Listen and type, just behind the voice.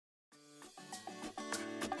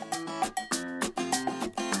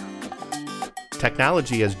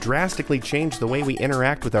Technology has drastically changed the way we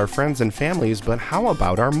interact with our friends and families, but how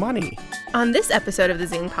about our money? On this episode of the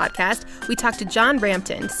Zing Podcast, we talk to John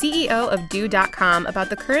Rampton, CEO of Do.com, about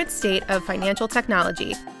the current state of financial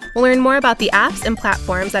technology. We'll learn more about the apps and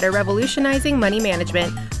platforms that are revolutionizing money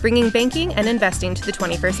management, bringing banking and investing to the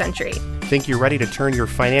 21st century. Think you're ready to turn your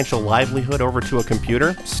financial livelihood over to a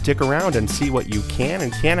computer? Stick around and see what you can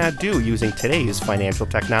and cannot do using today's financial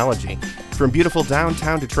technology. From beautiful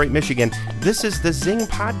downtown Detroit, Michigan, this is the Zing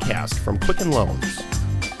Podcast from Quicken Loans.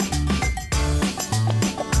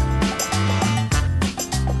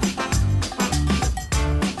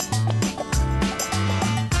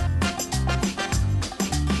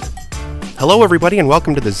 Hello, everybody, and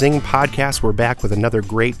welcome to the Zing Podcast. We're back with another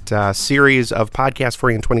great series of podcasts for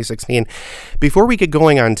you in 2016. Before we get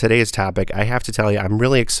going on today's topic, I have to tell you, I'm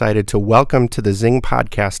really excited to welcome to the Zing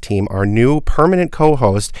Podcast team our new permanent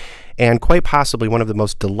co-host and quite possibly one of the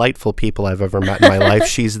most delightful people I've ever met in my life.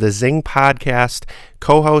 She's the Zing Podcast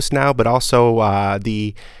co-host now, but also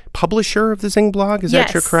the publisher of the Zing blog. Is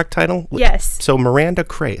that your correct title? Yes. So Miranda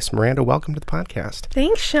Crace. Miranda, welcome to the podcast.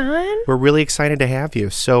 Thanks, Sean. We're really excited to have you.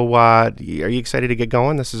 So are you excited to get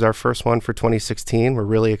going? This is our first one for 2016. We're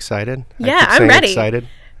really excited. Yeah, I'm ready. Excited.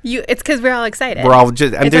 It's because we're all excited. We're all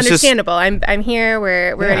just. It's understandable. I'm here.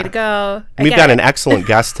 We're ready to go. We've got an excellent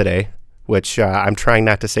guest today, which I'm trying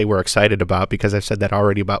not to say we're excited about because I've said that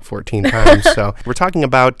already about 14 times. So we're talking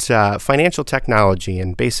about financial technology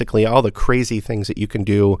and basically all the crazy things that you can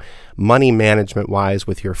do money management-wise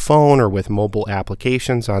with your phone or with mobile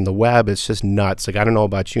applications on the web. It's just nuts. Like, I don't know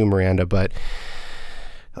about you, Miranda, but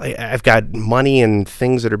I've got money and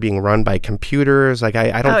things that are being run by computers. Like,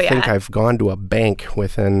 I don't think I've gone to a bank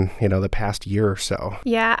within, the past year or so.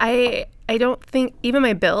 Yeah, I don't think, even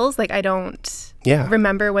my bills, I don't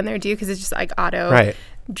remember when they're due because it's just auto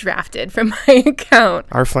drafted from my account.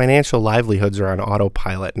 Our financial livelihoods are on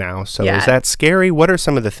autopilot now. So is that scary? What are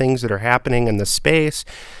some of the things that are happening in the space?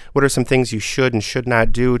 What are some things you should and should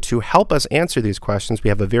not do? To help us answer these questions, we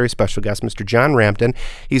have a very special guest, Mr. John Rampton.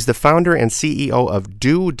 He's the founder and CEO of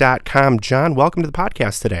Do.com. John, welcome to the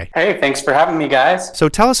podcast today. Hey, thanks for having me, guys. So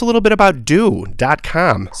tell us a little bit about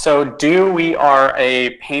Do.com. So we are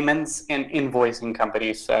a payments and invoicing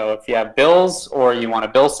company. So if you have bills or you want to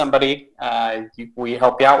bill somebody, we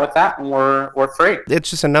help you out with that, and we're free. It's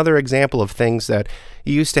just another example of things that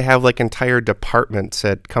you used to have entire departments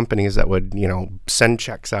at companies that would, send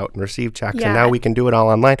checks out and receive checks, and now we can do it all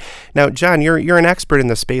online. Now, John, you're an expert in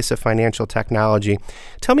the space of financial technology.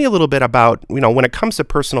 Tell me a little bit about, when it comes to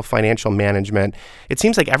personal financial management, it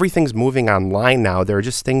seems like everything's moving online now. There are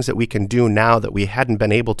just things that we can do now that we hadn't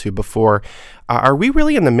been able to before. Are we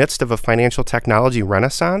really in the midst of a financial technology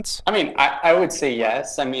renaissance? I mean, I would say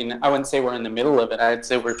yes. I mean, I wouldn't say we're in the middle of it. I'd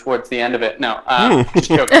say we're towards the end of it. No, just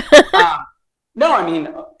joking. No, I mean,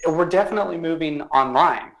 we're definitely moving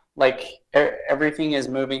online. Everything is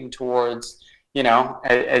moving towards,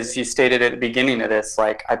 as you stated at the beginning of this,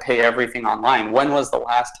 I pay everything online. When was the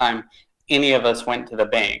last time any of us went to the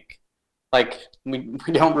bank? We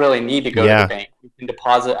don't really need to go to the bank. We can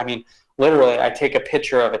deposit. I mean, literally, I take a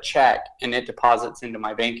picture of a check and it deposits into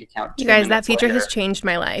my bank account. You guys, that feature has changed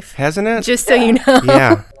my life. Hasn't it? Just so you know.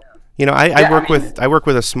 Yeah. I work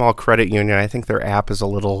with a small credit union. I think their app is a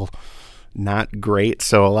little not great,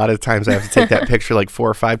 so a lot of times I have to take that picture 4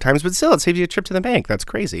 or 5 times, but still it saves you a trip to the bank. That's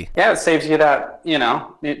crazy. Yeah, it saves you that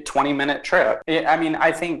 20-minute trip. I mean,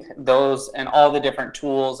 I think those and all the different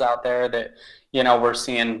tools out there that we're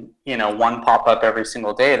seeing one pop up every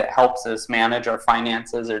single day that helps us manage our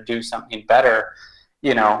finances or do something better,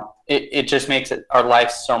 it just makes our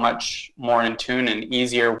life so much more in tune and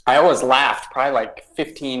easier. I always laughed, probably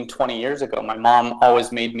 15, 20 years ago, my mom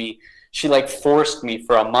always made me, she forced me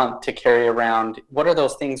for a month to carry around, what are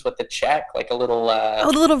those things with the check? A little...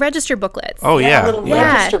 the little register booklets. Oh, yeah. A little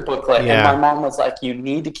register booklet. Yeah. And my mom was like, you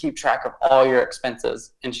need to keep track of all your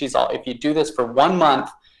expenses. And she's all, if you do this for 1 month,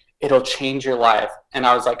 it'll change your life. And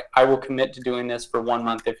I was like, I will commit to doing this for 1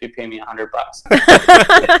 month if you pay me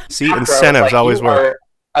 $100. See, incentives always work.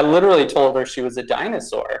 I literally told her she was a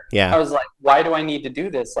dinosaur. Yeah. I was like, why do I need to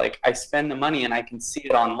do this? I spend the money and I can see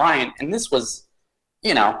it online. And this was,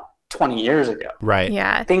 20 years ago. Right.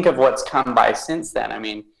 Yeah. Think of what's come by since then. I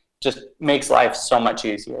mean, just makes life so much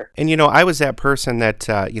easier. And, I was that person that,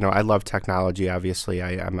 I love technology, obviously.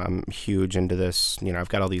 I'm huge into this. I've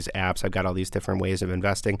got all these apps. I've got all these different ways of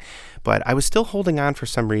investing. But I was still holding on for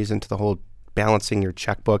some reason to the whole balancing your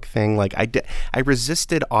checkbook thing. I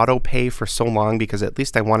resisted auto pay for so long because at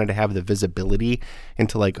least I wanted to have the visibility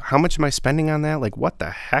into how much am I spending on that? What the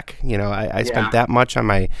heck? I spent that much on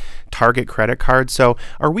my Target credit card. So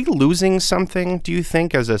are we losing something, do you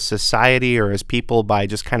think, as a society or as people by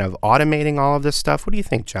just kind of automating all of this stuff? What do you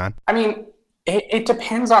think, John? I mean, it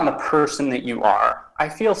depends on the person that you are. I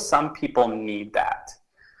feel some people need that.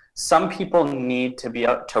 Some people need to be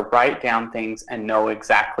able to write down things and know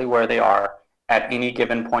exactly where they are at any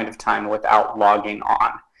given point of time without logging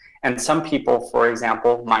on. And some people, for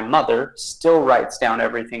example, my mother still writes down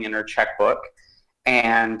everything in her checkbook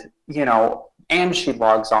and, and she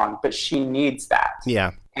logs on, but she needs that.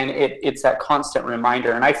 Yeah. And it's that constant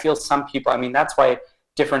reminder. And I feel some people, that's why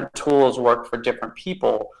different tools work for different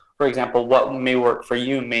people. For example, what may work for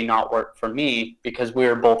you may not work for me because we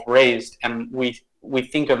were both raised and we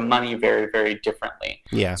think of money very, very differently.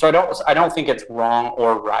 Yeah. So I don't think it's wrong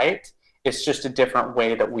or right. It's just a different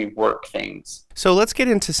way that we work things. So let's get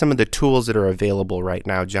into some of the tools that are available right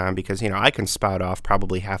now, John, because, I can spout off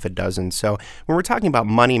probably half a dozen. So when we're talking about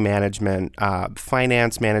money management,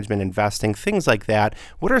 finance management, investing, things like that,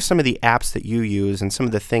 what are some of the apps that you use and some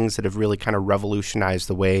of the things that have really kind of revolutionized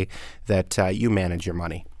the way that you manage your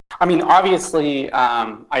money? Obviously,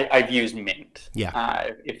 I've used Mint.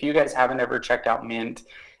 Yeah. If you guys haven't ever checked out Mint,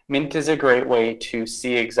 Mint is a great way to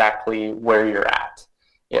see exactly where you're at.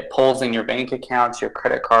 It pulls in your bank accounts, your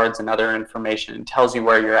credit cards, and other information and tells you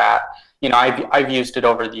where you're at. I've used it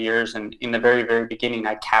over the years, and in the very, very beginning,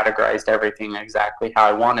 I categorized everything exactly how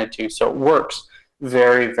I wanted to. So it works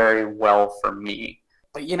very, very well for me.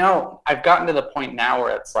 But, I've gotten to the point now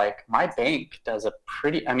where it's like my bank does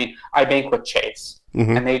I bank with Chase.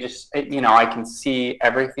 Mm-hmm. And they just, I can see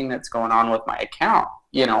everything that's going on with my account,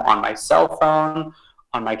 on my cell phone,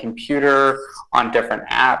 on my computer, on different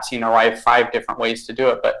apps. I have 5 different ways to do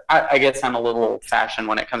it, but I guess I'm a little old-fashioned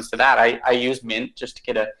when it comes to that. I use Mint just to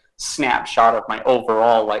get a snapshot of my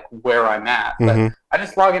overall, where I'm at. Mm-hmm. But I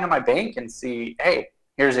just log into my bank and see, hey,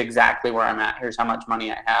 here's exactly where I'm at. Here's how much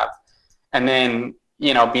money I have. And then,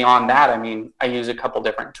 beyond that, I use a couple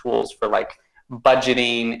different tools for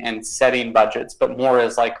budgeting and setting budgets, but more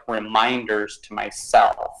as reminders to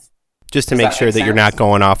myself. Just to make sure that you're not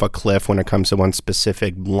going off a cliff when it comes to one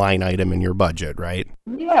specific line item in your budget, right?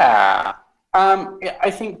 Yeah.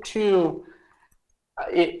 I think, too,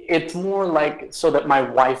 it's more so that my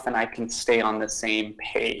wife and I can stay on the same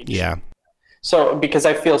page. Yeah. So, because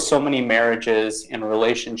I feel so many marriages and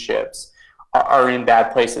relationships are in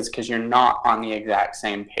bad places because you're not on the exact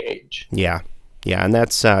same page. Yeah. Yeah, and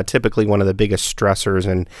that's typically one of the biggest stressors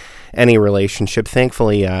in any relationship.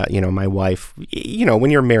 Thankfully, my wife, when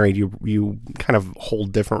you're married, you kind of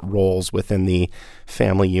hold different roles within the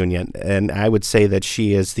family union. And I would say that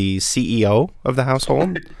she is the CEO of the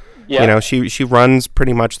household. Yeah. She runs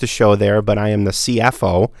pretty much the show there, but I am the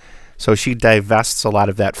CFO. So she divests a lot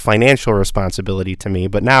of that financial responsibility to me.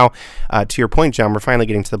 But now, to your point, John, we're finally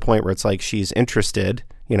getting to the point where it's like she's interested.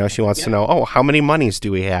 She wants to know, how many monies do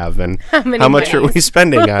we have and how much are we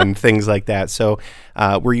spending on things like that. So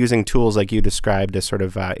we're using tools like you described to sort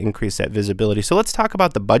of increase that visibility. So let's talk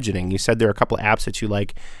about the budgeting. You said there are a couple of apps that you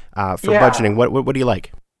like for budgeting. What do you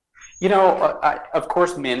like? Of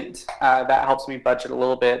course, Mint, that helps me budget a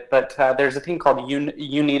little bit. But there's a thing called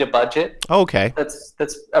You Need a Budget. Oh, okay.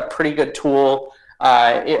 That's a pretty good tool.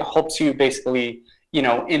 It helps you basically,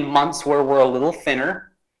 in months where we're a little thinner,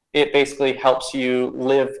 it basically helps you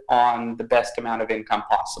live on the best amount of income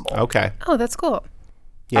possible. Okay. Oh, that's cool.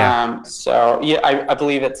 Yeah. I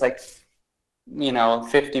believe it's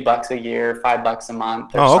 $50 a year, $5 a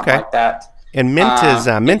month, or something like that. And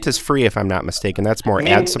Mint is free, if I'm not mistaken. That's more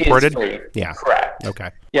ad supported. Is free. Yeah. Correct. Okay.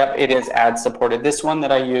 Yep, it is ad supported. This one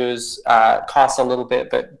that I use costs a little bit,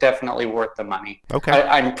 but definitely worth the money. Okay.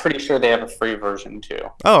 I'm pretty sure they have a free version too.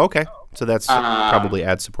 Oh, okay. So that's probably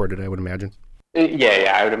ad supported, I would imagine.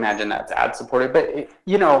 Yeah, I would imagine that's ad supported. But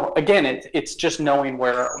again, it's just knowing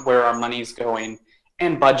where our money's going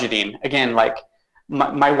and budgeting. Again,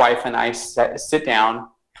 my wife and I sit down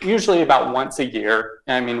usually about once a year.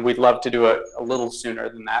 We'd love to do it a little sooner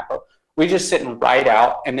than that, but we just sit and write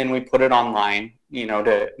out, and then we put it online,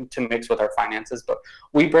 to mix with our finances. But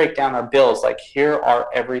we break down our bills. Here are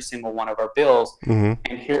every single one of our bills, mm-hmm.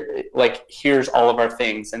 and here's all of our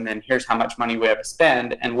things, and then here's how much money we have to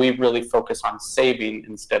spend, and we really focus on saving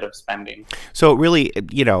instead of spending. So really,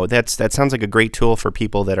 that sounds like a great tool for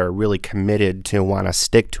people that are really committed to want to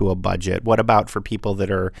stick to a budget. What about for people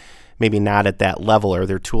that are maybe not at that level? Are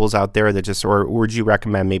there tools out there that or would you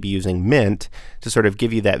recommend maybe using Mint to sort of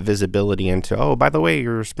give you that visibility into, oh, by the way,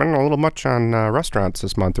 you're spending a little much on restaurants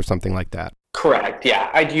this month or something like that? Correct. Yeah,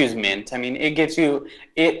 I'd use Mint.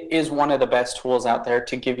 It is one of the best tools out there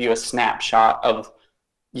to give you a snapshot of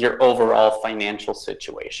your overall financial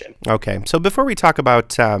situation. Okay. So before we talk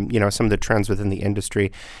about, some of the trends within the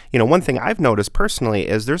industry, one thing I've noticed personally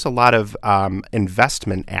is there's a lot of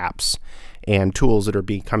investment apps and tools that are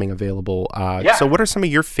becoming available. So what are some of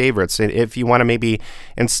your favorites? If you want to maybe,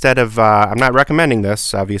 instead of, I'm not recommending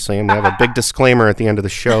this, obviously, and we have a big disclaimer at the end of the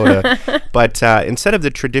show, but instead of the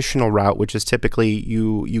traditional route, which is typically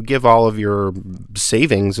you give all of your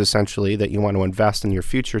savings, essentially, that you want to invest in your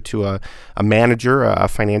future to a manager, a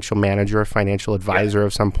financial manager, a financial advisor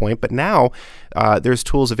of some point. But now there's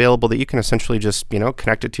tools available that you can essentially just,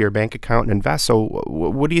 connect it to your bank account and invest. So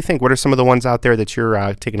what do you think? What are some of the ones out there that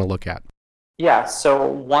you're taking a look at? Yeah, so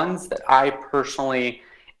ones that I personally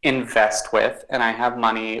invest with and I have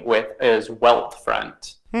money with is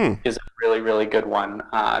Wealthfront. Is a really, really good one.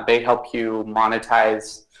 They help you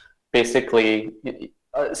monetize basically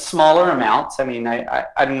smaller amounts. I mean,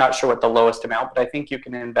 I'm not sure what the lowest amount, but I think you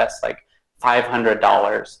can invest like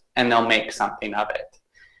 $500 and they'll make something of it.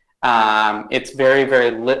 It's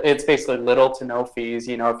it's basically little to no fees.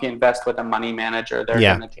 If you invest with a money manager, they're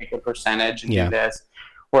going to take a percentage and do this.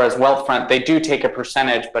 Whereas Wealthfront, they do take a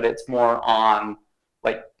percentage, but it's more on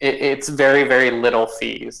it's very, very little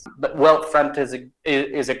fees. But Wealthfront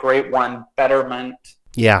is a great one. Betterment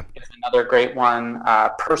is another great one.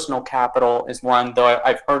 Personal Capital is one, though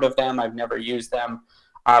I've heard of them. I've never used them.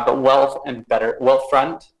 But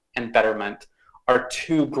Wealthfront and Betterment are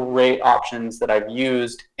two great options that I've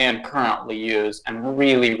used and currently use and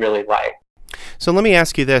really, really like. So let me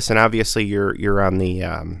ask you this, and obviously you're on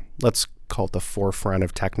the let's call it the forefront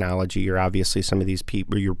of technology. You're obviously some of these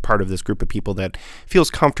people, you're part of this group of people that feels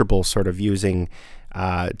comfortable sort of using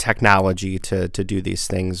technology to do these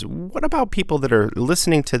things. What about people that are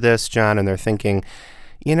listening to this, John, and they're thinking,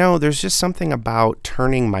 there's just something about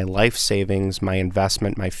turning my life savings, my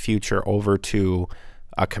investment, my future over to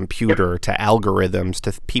a computer, to algorithms,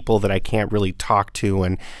 to people that I can't really talk to.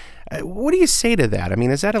 And what do you say to that? I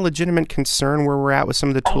mean, is that a legitimate concern where we're at with some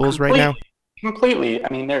of the tools right now? Completely.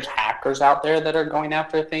 I mean, there's hackers out there that are going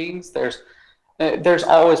after things. There's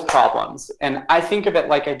always problems. And I think of it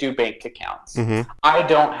like I do bank accounts. Mm-hmm. I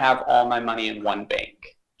don't have all my money in one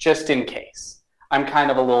bank, just in case. I'm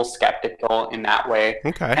kind of a little skeptical in that way.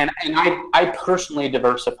 Okay. And I personally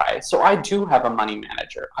diversify. So I do have a money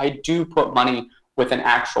manager. I do put money with an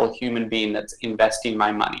actual human being that's investing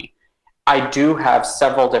my money. I do have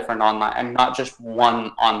several different online. I'm not just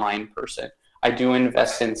one online person. I do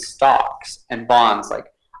invest in stocks and bonds. Like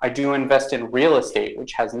I do invest in real estate,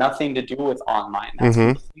 which has nothing to do with online. That's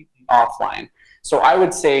completely offline. So I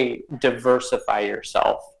would say diversify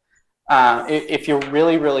yourself. If you're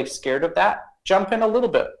really, really scared of that, jump in a little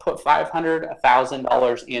bit. Put $500,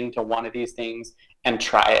 $1,000 into one of these things and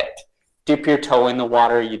try it. Dip your toe in the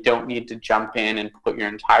water. You don't need to jump in and put your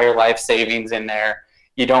entire life savings in there.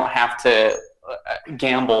 You don't have to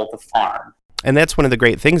gamble the farm. And that's one of the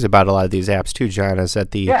great things about a lot of these apps too, John, is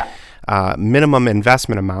that the minimum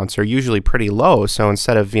investment amounts are usually pretty low. So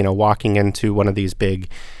instead of, walking into one of these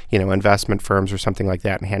big, investment firms or something like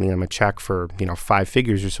that and handing them a check for, 5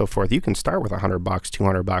 figures or so forth, you can start with $100,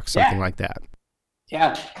 $200, something like that.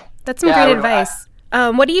 Yeah. That's some great advice.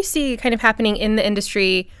 What do you see kind of happening in the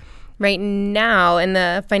industry right now, in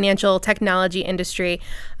the financial technology industry,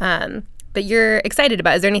 that you're excited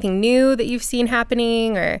about? Is there anything new that you've seen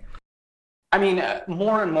happening, or? I mean,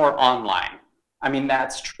 more and more online. I mean,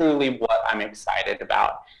 that's truly what I'm excited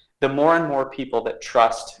about. The more and more people that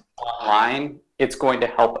trust online, it's going to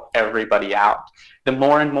help everybody out. The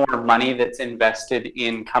more and more money that's invested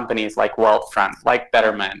in companies like Wealthfront, like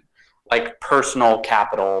Betterment, like Personal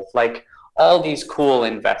Capital, like all these cool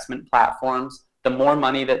investment platforms, the more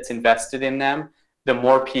money that's invested in them, the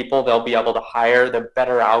more people they'll be able to hire, the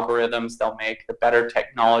better algorithms they'll make, the better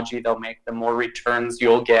technology they'll make, the more returns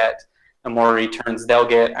you'll get. The more returns they'll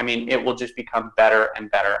get. I mean, it will just become better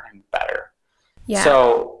and better and better. Yeah.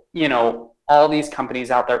 So, all these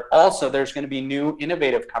companies out there. Also, there's going to be new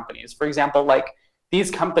innovative companies. For example, like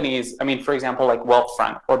these companies, for example, like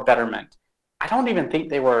Wealthfront or Betterment, I don't even think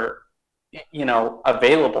they were,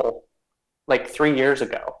 available like 3 years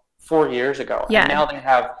ago, 4 years ago. Yeah. And now they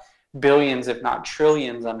have billions, if not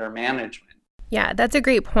trillions, under management. Yeah, that's a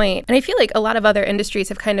great point. And I feel like a lot of other industries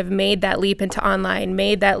have kind of made that leap into online,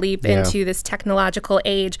 made that leap into this technological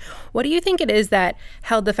age. What do you think it is that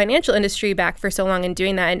held the financial industry back for so long in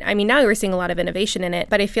doing that? And I mean, now we're seeing a lot of innovation in it,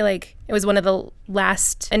 but I feel like it was one of the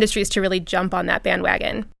last industries to really jump on that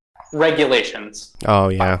bandwagon. Regulations. Oh,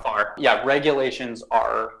 yeah. By far. Yeah, regulations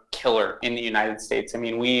are killer in the United States. I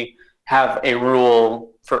mean, we have a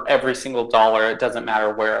rule for every single dollar. It doesn't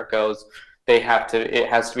matter where it goes. It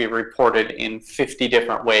has to be reported in 50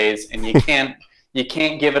 different ways, and you You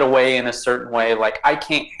can't give it away in a certain way. Like, I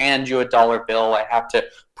can't hand you a dollar bill. I have to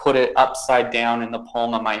put it upside down in the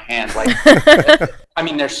palm of my hand. Like, I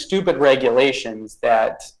mean, there's stupid regulations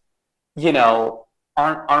that,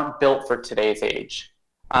 aren't built for today's age.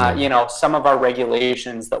 Some of our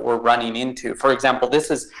regulations that we're running into, for example,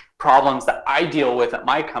 this is problems that I deal with at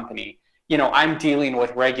my company. I'm dealing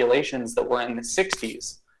with regulations that were in the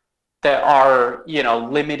 60s that are,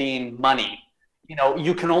 limiting money.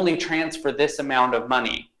 You can only transfer this amount of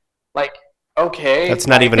money. Like, okay. That's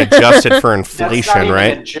not even adjusted for inflation, that's not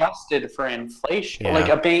right? even adjusted for inflation. Yeah. Like,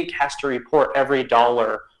 a bank has to report every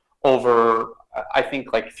dollar over, I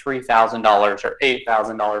think, like $3,000 or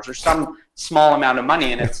 $8,000 or some small amount of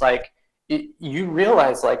money. And it's like, you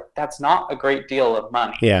realize, like, that's not a great deal of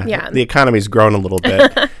money. Yeah. The economy's grown a little bit.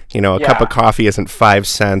 A cup of coffee isn't 5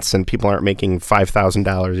 cents and people aren't making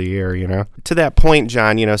 $5,000 a year, To that point,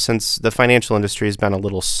 John, since the financial industry has been a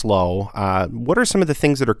little slow, what are some of the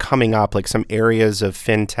things that are coming up, like some areas of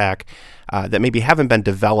fintech that maybe haven't been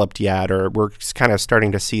developed yet, or we're kind of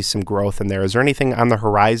starting to see some growth in there? Is there anything on the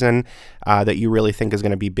horizon that you really think is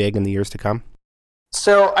going to be big in the years to come?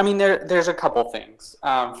 So, I mean, there's a couple things.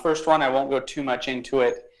 First one, I won't go too much into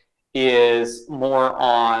it, is more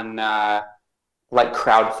on like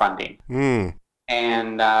crowdfunding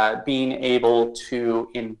and being able to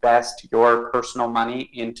invest your personal money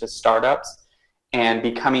into startups and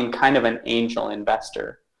becoming kind of an angel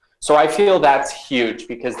investor. So I feel that's huge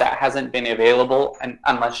because that hasn't been available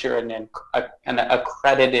unless you're an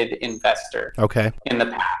accredited investor in the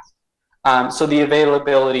past. So the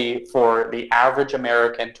availability for the average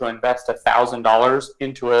American to invest $1,000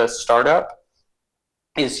 into a startup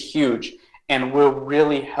is huge and will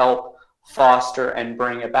really help foster and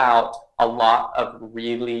bring about a lot of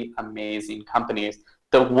really amazing companies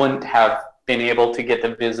that wouldn't have been able to get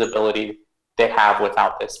the visibility they have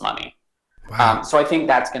without this money. Wow. So I think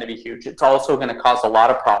that's going to be huge. It's also going to cause a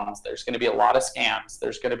lot of problems. There's going to be a lot of scams.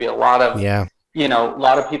 There's going to be a lot of, a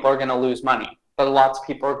lot of people are going to lose money. But lots of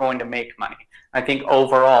people are going to make money. I think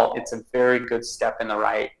overall, it's a very good step in the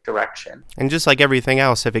right direction. And just like everything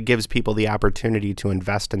else, if it gives people the opportunity to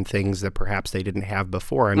invest in things that perhaps they didn't have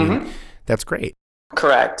before, I mean, that's great.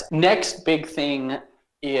 Correct. Next big thing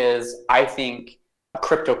is, I think,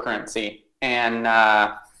 cryptocurrency and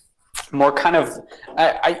more kind of,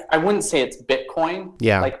 I wouldn't say it's Bitcoin.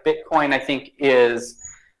 Yeah. Like, Bitcoin, I think, is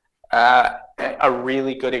a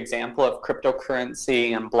really good example of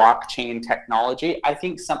cryptocurrency and blockchain technology. I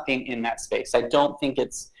think something in that space. I don't think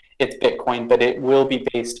it's Bitcoin, but it will be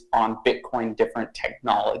based on Bitcoin different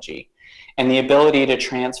technology. And the ability to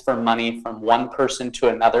transfer money from one person to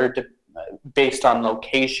another based on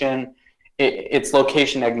location. It's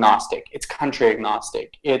location agnostic. It's country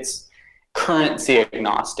agnostic. It's currency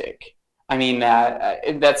agnostic. I mean,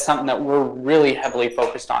 that's something that we're really heavily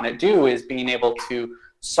focused on at Do, is being able to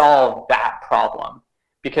solve that problem.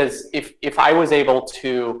 Because if I was able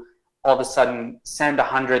to all of a sudden send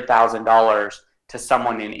 $100,000 to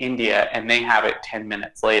someone in India and they have it 10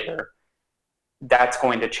 minutes later, that's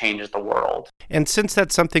going to change the world. And since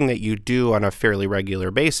that's something that you do on a fairly regular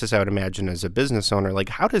basis, I would imagine, as a business owner, like,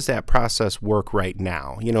 how does that process work right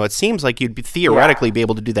now? It seems like you'd theoretically be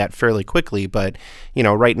able to do that fairly quickly, but,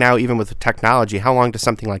 right now, even with the technology, how long does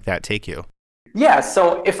something like that take you? Yeah,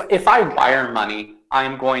 so if I wire money,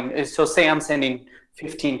 say I'm sending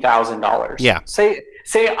 $15,000. Yeah. Say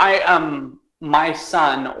my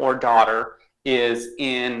son or daughter is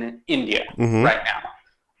in India right now,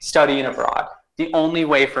 studying abroad. The only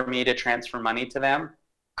way for me to transfer money to them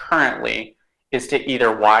currently is to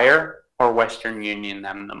either wire or Western Union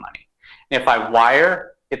them the money. And if I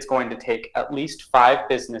wire, it's going to take at least 5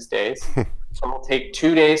 business days. So it'll take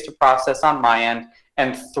 2 days to process on my end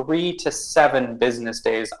and 3 to 7 business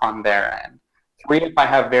days on their end. 3 if I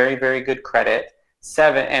have very, very good credit,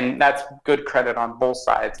 7, and that's good credit on both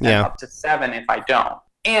sides, and up to 7 if I don't.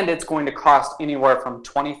 And it's going to cost anywhere from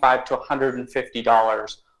 $25 to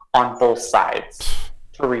 $150 on both sides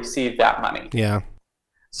to receive that money. Yeah.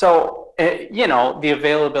 So, the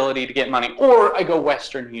availability to get money, or I go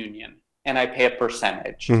Western Union and I pay a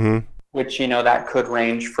percentage, which, that could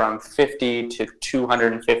range from $50 to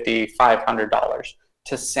 $250, $500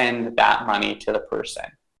 to send that money to the person.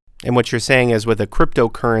 And what you're saying is, with a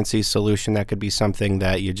cryptocurrency solution, that could be something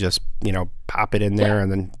that you just, pop it in there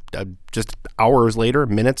and then just hours later,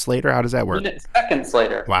 minutes later, how does that work? Seconds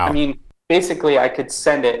later. Wow. I mean, basically I could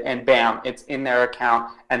send it and bam, it's in their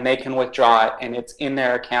account and they can withdraw it and it's in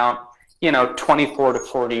their account, 24 to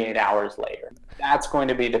 48 hours later. that's going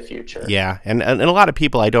to be the future. Yeah, and a lot of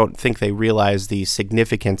people, I don't think they realize the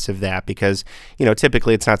significance of that because,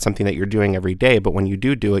 typically it's not something that you're doing every day, but when you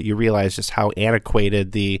do it, you realize just how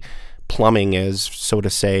antiquated the plumbing is, so to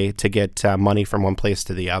say, to get money from one place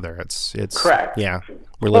to the other. It's correct. Yeah,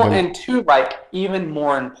 we're living. And two, even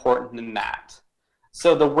more important than that.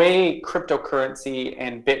 So the way cryptocurrency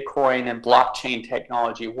and Bitcoin and blockchain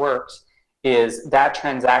technology works is that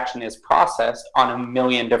transaction is processed on 1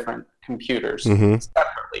 million different computers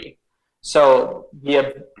separately. So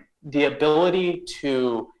the ability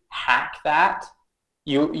to hack that,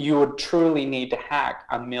 you would truly need to hack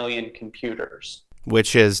 1 million computers.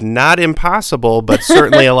 Which is not impossible, but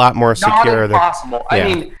certainly a lot more secure. Not impossible.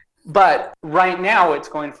 But right now it's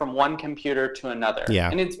going from one computer to another.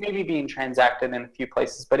 Yeah. And it's maybe being transacted in a few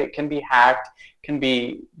places, but it can be hacked, can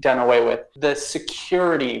be done away with. The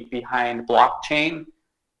security behind blockchain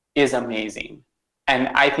is amazing. And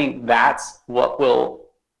I think that's what will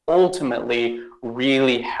ultimately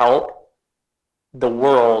really help the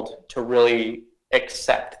world to really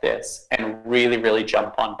accept this and really, really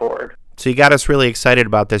jump on board. So you got us really excited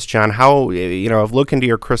about this, John. How, look into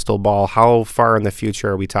your crystal ball, how far in the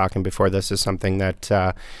future are we talking before this is something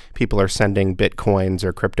that people are sending Bitcoins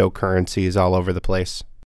or cryptocurrencies all over the place?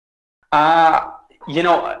 I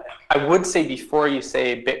would say before you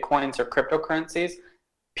say Bitcoins or cryptocurrencies,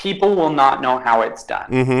 people will not know how it's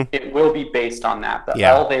done. It will be based on that, but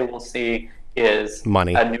all they will see is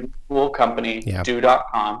money. A new cool company,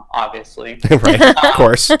 do.com, obviously. Right, of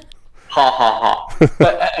course. Ha ha ha.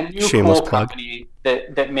 But a new Shameless cool plug. company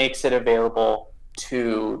that makes it available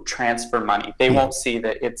to transfer money. They won't see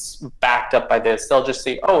that it's backed up by this. They'll just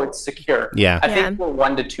see, it's secure. Yeah. I think we're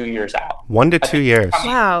 1 to 2 years out. 1 to 2 years.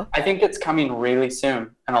 Wow. I think it's coming really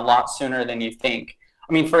soon and a lot sooner than you think.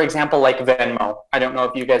 I mean, for example, like Venmo. I don't know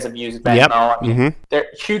if you guys have used Venmo. Yep. I mean, they're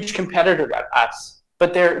a huge competitor to us,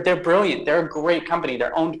 but they're brilliant. They're a great company.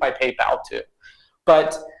 They're owned by PayPal too.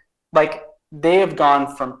 But they have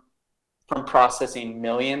gone from processing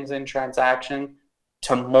millions in transaction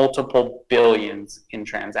to multiple billions in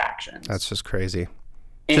transactions. That's just crazy.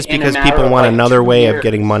 In because a matter people of, want another 2 way years. of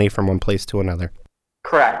getting money from one place to another.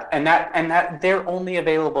 Correct. And that they're only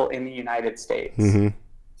available in the United States.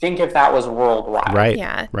 Think if that was worldwide. Right.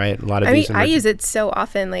 Yeah. Right. A lot of I use it so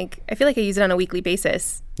often. I feel like I use it on a weekly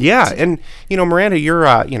basis. Yeah, and Miranda, you're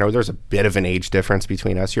there's a bit of an age difference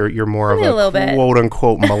between us. You're more of a quote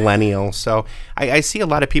unquote millennial. So I see a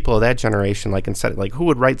lot of people of that generation, instead who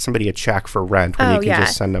would write somebody a check for rent when you can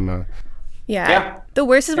just send them a. Yeah. The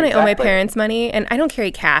worst is when I owe my parents money and I don't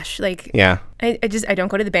carry cash. I don't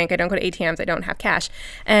go to the bank. I don't go to ATMs. I don't have cash.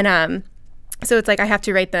 And so it's I have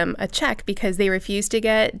to write them a check because they refuse to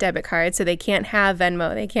get debit cards, so they can't have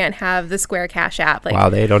Venmo, they can't have the Square Cash app. Wow,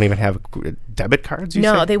 they don't even have debit cards?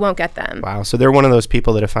 No, say? They won't get them. Wow, so they're one of those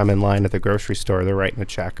people that if I'm in line at the grocery store, they're writing a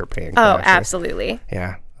check or paying cash. Oh, absolutely.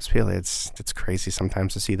 Yeah. It's crazy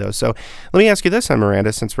sometimes to see those. So let me ask you this,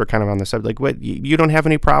 Miranda, since we're kind of on the subject, what you don't have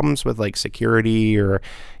any problems with security or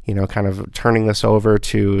kind of turning this over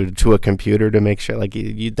to a computer to make sure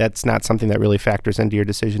that's not something that really factors into your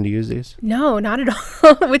decision to use these? No, not at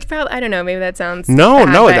all. Which probably, I don't know, maybe that sounds No,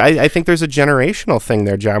 bad, I think there's a generational thing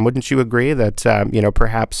there, John. Wouldn't you agree that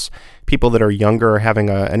perhaps people that are younger are having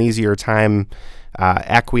an easier time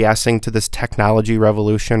acquiescing to this technology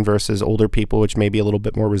revolution versus older people, which may be a little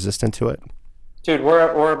bit more resistant to it? Dude,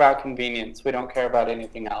 we're about convenience. We don't care about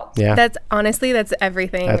anything else. Yeah, that's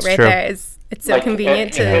everything. That's right true. there. It's so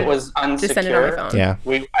convenient if it was unsecure, just send it on my phone. Yeah,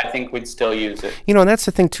 I think we'd still use it. And that's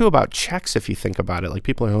the thing too about checks. If you think about it,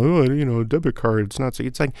 people are debit card. It's not so.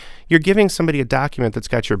 It's you're giving somebody a document that's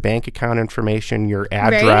got your bank account information, your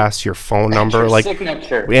address, your phone number, your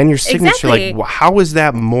signature, and your signature. Exactly. How is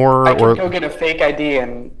that more? I can go get a fake ID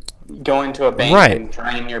and go into a bank and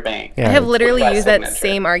drain your bank. Yeah. I have literally used that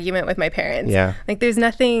same argument with my parents. Yeah, there's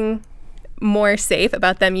nothing more safe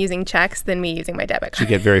about them using checks than me using my debit card. Did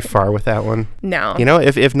you get very far with that one? No.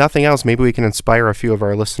 If nothing else, maybe we can inspire a few of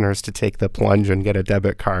our listeners to take the plunge and get a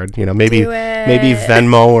debit card. Maybe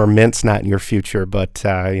Venmo or Mint's not in your future, but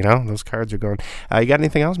those cards are going. You got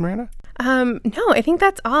anything else, Miranda? No, I think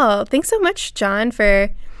that's all. Thanks so much, John, for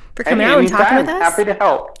coming out and talking with us. Happy to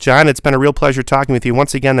help. John, it's been a real pleasure talking with you.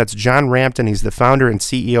 Once again, that's John Rampton. He's the founder and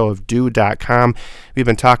CEO of Do.com. We've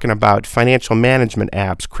been talking about financial management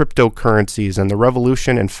apps, cryptocurrencies, and the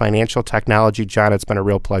revolution in financial technology. John, it's been a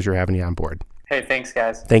real pleasure having you on board. Hey, thanks,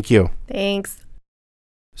 guys. Thank you. Thanks.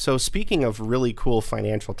 So speaking of really cool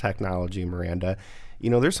financial technology, Miranda,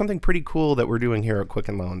 there's something pretty cool that we're doing here at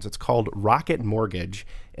Quicken Loans. It's called Rocket Mortgage,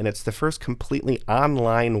 and it's the first completely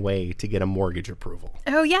online way to get a mortgage approval.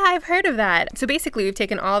 Oh, yeah, I've heard of that. So basically, we've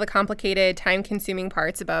taken all the complicated, time-consuming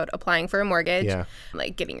parts about applying for a mortgage,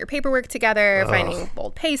 like getting your paperwork together, finding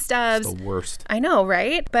old pay stubs. It's the worst. I know,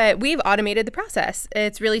 right? But we've automated the process.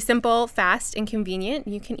 It's really simple, fast, and convenient.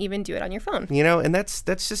 You can even do it on your phone. You know, and that's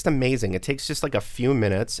just amazing. It takes just like a few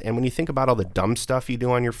minutes, and when you think about all the dumb stuff you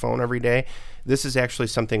do on your phone every day, this is actually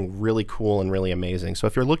something really cool and really amazing. So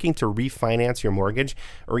if you're looking to refinance your mortgage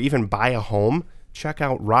or even buy a home, check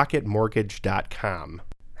out rocketmortgage.com.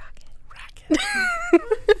 Rocket.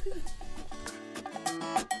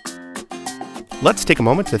 Let's take a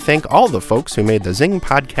moment to thank all the folks who made the Zing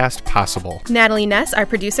podcast possible. Natalie Ness, our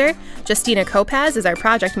producer, Justina Kopaz is our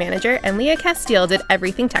project manager, and Leah Castile did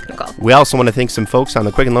everything technical. We also want to thank some folks on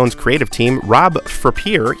the Quicken Loans creative team, Rob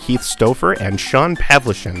Frappier, Heath Stouffer, and Sean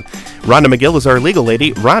Pavlishin. Rhonda McGill is our legal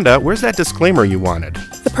lady. Rhonda, where's that disclaimer you wanted?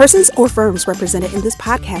 The persons or firms represented in this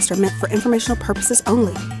podcast are meant for informational purposes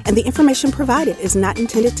only, and the information provided is not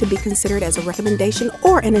intended to be considered as a recommendation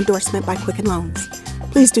or an endorsement by Quicken Loans.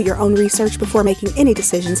 Please do your own research before making any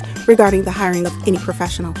decisions regarding the hiring of any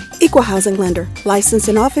professional. Equal housing lender, licensed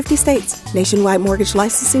in all 50 states. Nationwide mortgage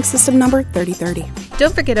licensing system number 3030.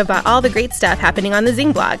 Don't forget about all the great stuff happening on the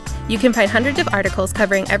Zing blog. You can find hundreds of articles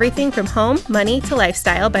covering everything from home, money, to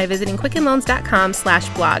lifestyle by visiting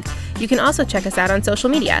quickenloans.com/blog. You can also check us out on social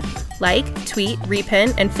media. Like, tweet,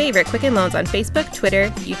 repin, and favorite Quicken Loans on Facebook, Twitter,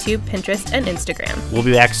 YouTube, Pinterest, and Instagram. We'll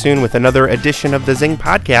be back soon with another edition of the Zing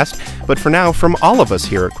podcast. But for now, from all of us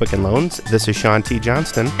here at Quicken Loans, this is Sean T.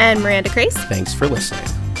 Johnston. And Miranda Crace. Thanks for listening.